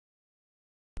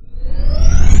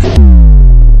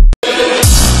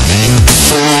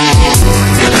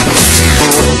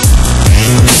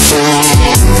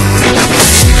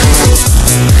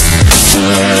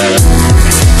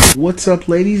What's up,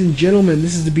 ladies and gentlemen?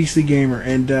 This is the Beastly Gamer,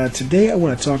 and today I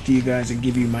want to talk to you guys and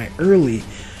give you my early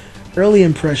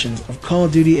impressions of Call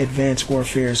of Duty Advanced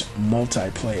Warfare's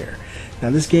multiplayer. Now,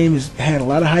 this game has had a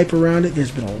lot of hype around it.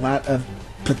 There's been a lot of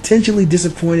potentially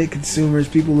disappointed consumers,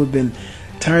 people who have been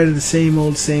tired of the same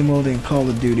old in Call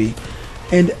of Duty,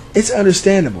 and it's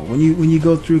understandable when you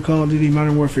go through Call of Duty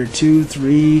Modern Warfare 2,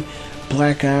 3,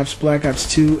 Black Ops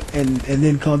 2, and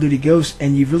then Call of Duty Ghosts,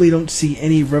 and you really don't see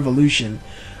any revolution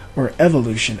or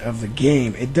evolution of the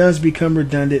game. It does become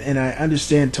redundant, and I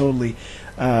understand totally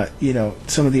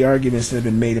some of the arguments that have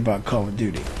been made about Call of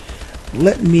Duty.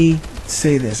 Let me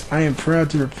say this. I am proud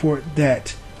to report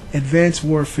that Advanced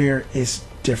Warfare is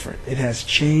different. It has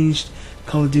changed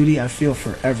Call of Duty, I feel,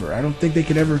 forever. I don't think they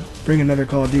could ever bring another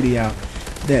Call of Duty out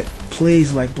that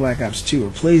plays like Black Ops 2 or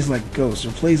plays like Ghosts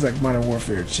or plays like Modern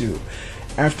Warfare 2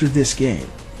 after this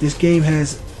game. This game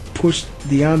has pushed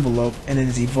the envelope, and it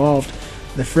has evolved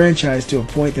the franchise to a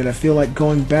point that I feel like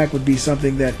going back would be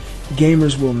something that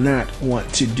gamers will not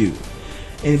want to do.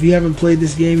 And if you haven't played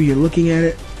this game and you're looking at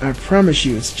it, I promise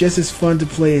you it's just as fun to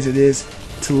play as it is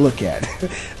to look at.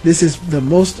 This is the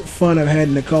most fun I've had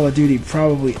in a Call of Duty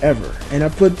probably ever, and I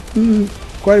put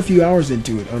quite a few hours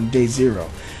into it on day zero.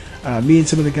 Me and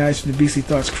some of the guys from the Beastly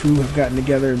Thoughts crew have gotten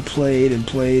together and played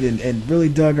and really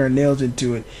dug our nails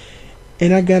into it.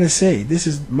 And I gotta say, this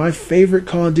is my favorite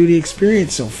Call of Duty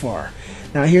experience so far.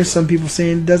 Now, I hear some people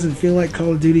saying it doesn't feel like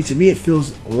Call of Duty. To me, it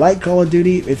feels like Call of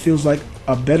Duty. It feels like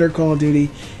a better Call of Duty.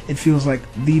 It feels like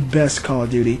the best Call of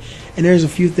Duty. And there's a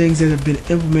few things that have been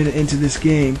implemented into this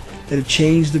game that have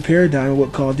changed the paradigm of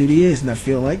what Call of Duty is. And I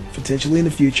feel like, potentially in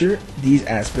the future, these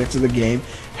aspects of the game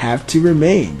have to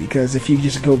remain. Because if you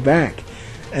just go back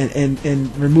and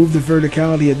remove the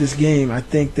verticality of this game, I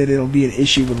think that it'll be an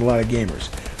issue with a lot of gamers.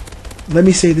 Let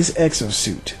me say this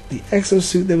exosuit. The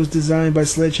exosuit that was designed by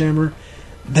Sledgehammer,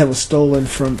 that was stolen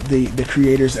from the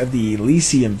creators of the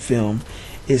Elysium film,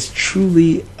 is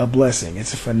truly a blessing.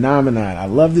 It's a phenomenon. I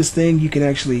love this thing. You can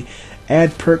actually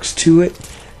add perks to it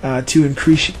to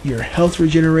increase your health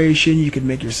regeneration. You can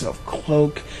make yourself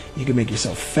cloak. You can make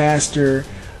yourself faster.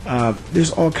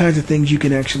 There's all kinds of things you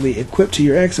can actually equip to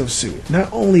your exosuit.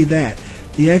 Not only that,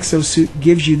 the exosuit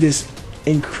gives you this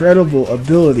incredible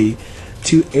ability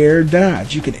to air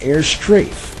dodge. You can air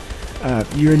strafe.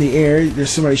 You're in the air, there's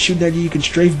somebody shooting at you, you can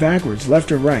strafe backwards,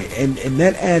 left or right, and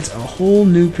that adds a whole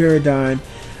new paradigm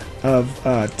of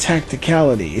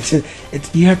tacticality.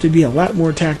 You have to be a lot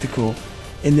more tactical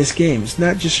in this game. It's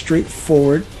not just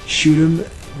straightforward, shoot them,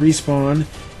 respawn,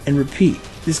 and repeat.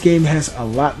 This game has a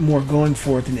lot more going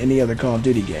for it than any other Call of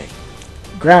Duty game.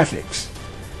 Graphics.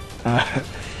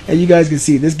 And you guys can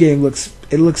see, this game looks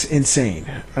insane.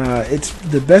 It's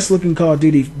the best looking Call of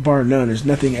Duty, bar none. There's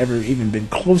nothing ever even been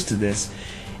close to this.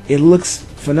 It looks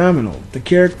phenomenal. The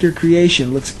character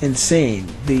creation looks insane.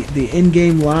 The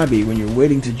in-game lobby, when you're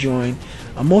waiting to join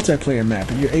a multiplayer map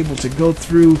and you're able to go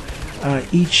through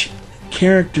each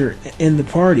character in the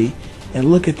party and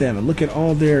look at them and look at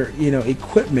all their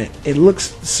equipment. It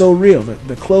looks so real.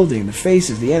 The clothing, the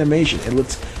faces, the animation, it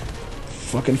looks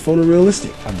fucking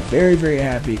photorealistic. I'm very, very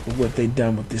happy with what they've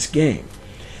done with this game.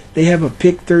 They have a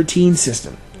pick 13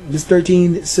 system. This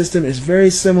 13 system is very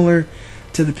similar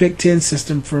to the pick 10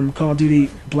 system from Call of Duty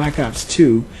Black Ops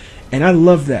 2, and I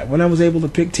love that. When I was able to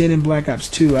pick 10 in Black Ops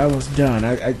 2, I was done.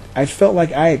 I felt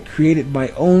like I had created my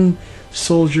own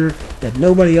soldier that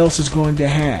nobody else is going to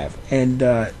have, and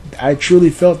I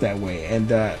truly felt that way. And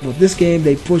with this game,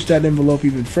 they pushed that envelope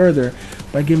even further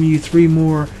by giving you 3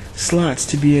 more slots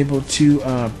to be able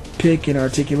to pick and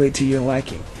articulate to your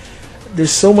liking.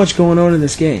 There's so much going on in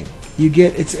this game.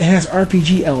 It has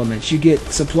RPG elements. You get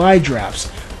supply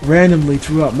drops randomly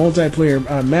throughout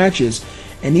multiplayer matches,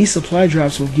 and these supply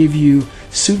drops will give you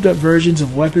souped up versions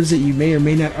of weapons that you may or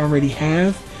may not already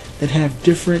have, that have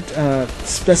different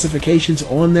specifications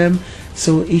on them,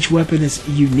 so each weapon is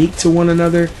unique to one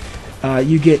another.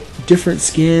 You get different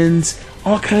skins,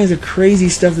 all kinds of crazy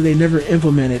stuff that they never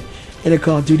implemented in a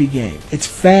Call of Duty game. It's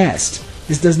fast.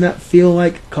 This does not feel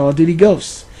like Call of Duty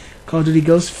Ghosts. Call of Duty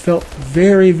Ghosts felt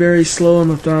very, very slow and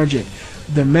lethargic.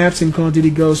 The maps in Call of Duty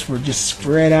Ghosts were just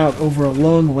spread out over a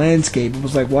long landscape. It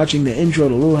was like watching the intro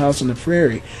to Little House on the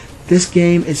Prairie. This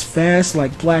game is fast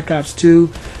like Black Ops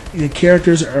 2. The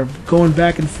characters are going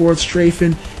back and forth,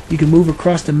 strafing. You can move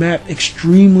across the map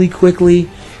extremely quickly.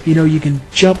 You can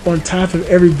jump on top of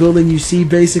every building you see,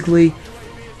 basically.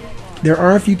 There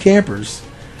are a few campers,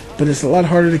 but it's a lot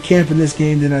harder to camp in this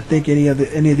game than I think any of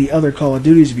the other Call of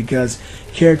Duties, because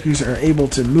characters are able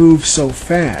to move so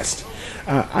fast.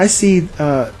 I see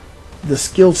the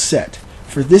skill set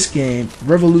for this game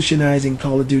revolutionizing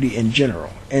Call of Duty in general.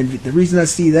 And the reason I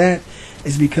see that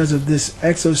is because of this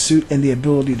exosuit and the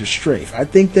ability to strafe. I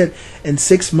think that in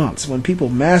 6 months, when people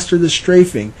master the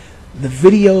strafing, the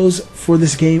videos for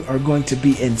this game are going to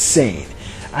be insane.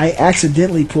 I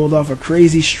accidentally pulled off a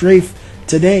crazy strafe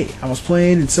today. I was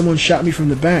playing and someone shot me from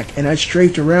the back, and I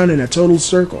strafed around in a total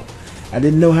circle. I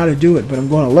didn't know how to do it, but I'm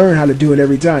going to learn how to do it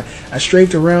every time. I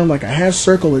strafed around like a half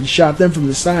circle and shot them from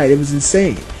the side. It was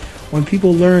insane. When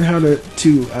people learn how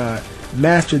to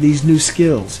master these new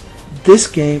skills, this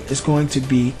game is going to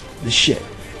be the shit.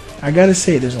 I gotta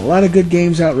say, there's a lot of good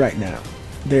games out right now.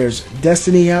 There's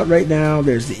Destiny out right now.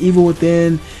 There's The Evil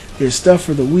Within. There's stuff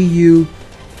for the Wii U.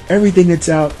 Everything that's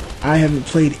out, I haven't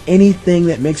played anything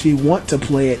that makes me want to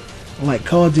play it like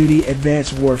Call of Duty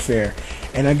Advanced Warfare.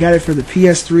 And I got it for the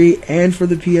PS3 and for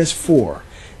the PS4.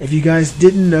 If you guys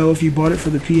didn't know, if you bought it for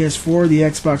the PS4, the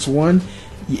Xbox One,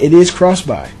 it is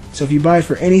cross-buy. So if you buy it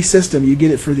for any system, you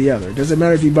get it for the other. It doesn't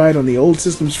matter if you buy it on the old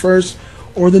systems first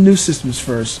or the new systems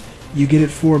first. You get it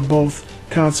for both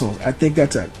consoles. I think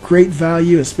that's a great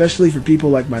value, especially for people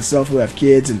like myself who have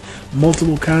kids and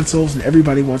multiple consoles, and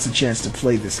everybody wants a chance to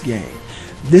play this game.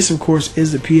 This, of course,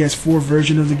 is the PS4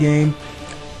 version of the game,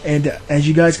 and as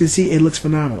you guys can see, it looks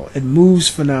phenomenal. It moves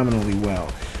phenomenally well.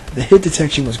 The hit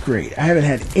detection was great. I haven't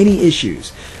had any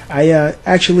issues. I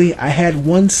had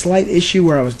one slight issue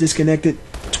where I was disconnected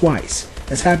twice.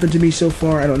 That's happened to me so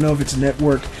far. I don't know if it's a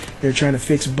network, they're trying to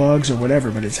fix bugs or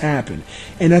whatever, but it's happened.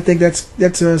 And I think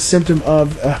that's a symptom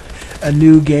of a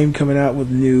new game coming out with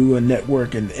new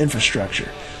network and infrastructure.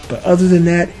 But other than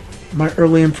that, my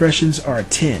early impressions are a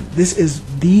 10. This is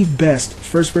the best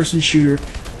first-person shooter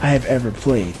I have ever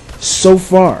played so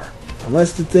far,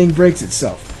 unless the thing breaks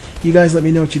itself. You guys let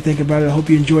me know what you think about it. I hope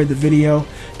you enjoyed the video.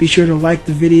 Be sure to like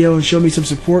the video and show me some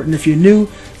support. And if you're new,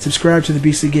 subscribe to the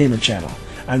Beastly Gamer channel.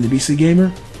 I'm the Beastly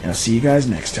Gamer, and I'll see you guys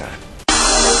next time.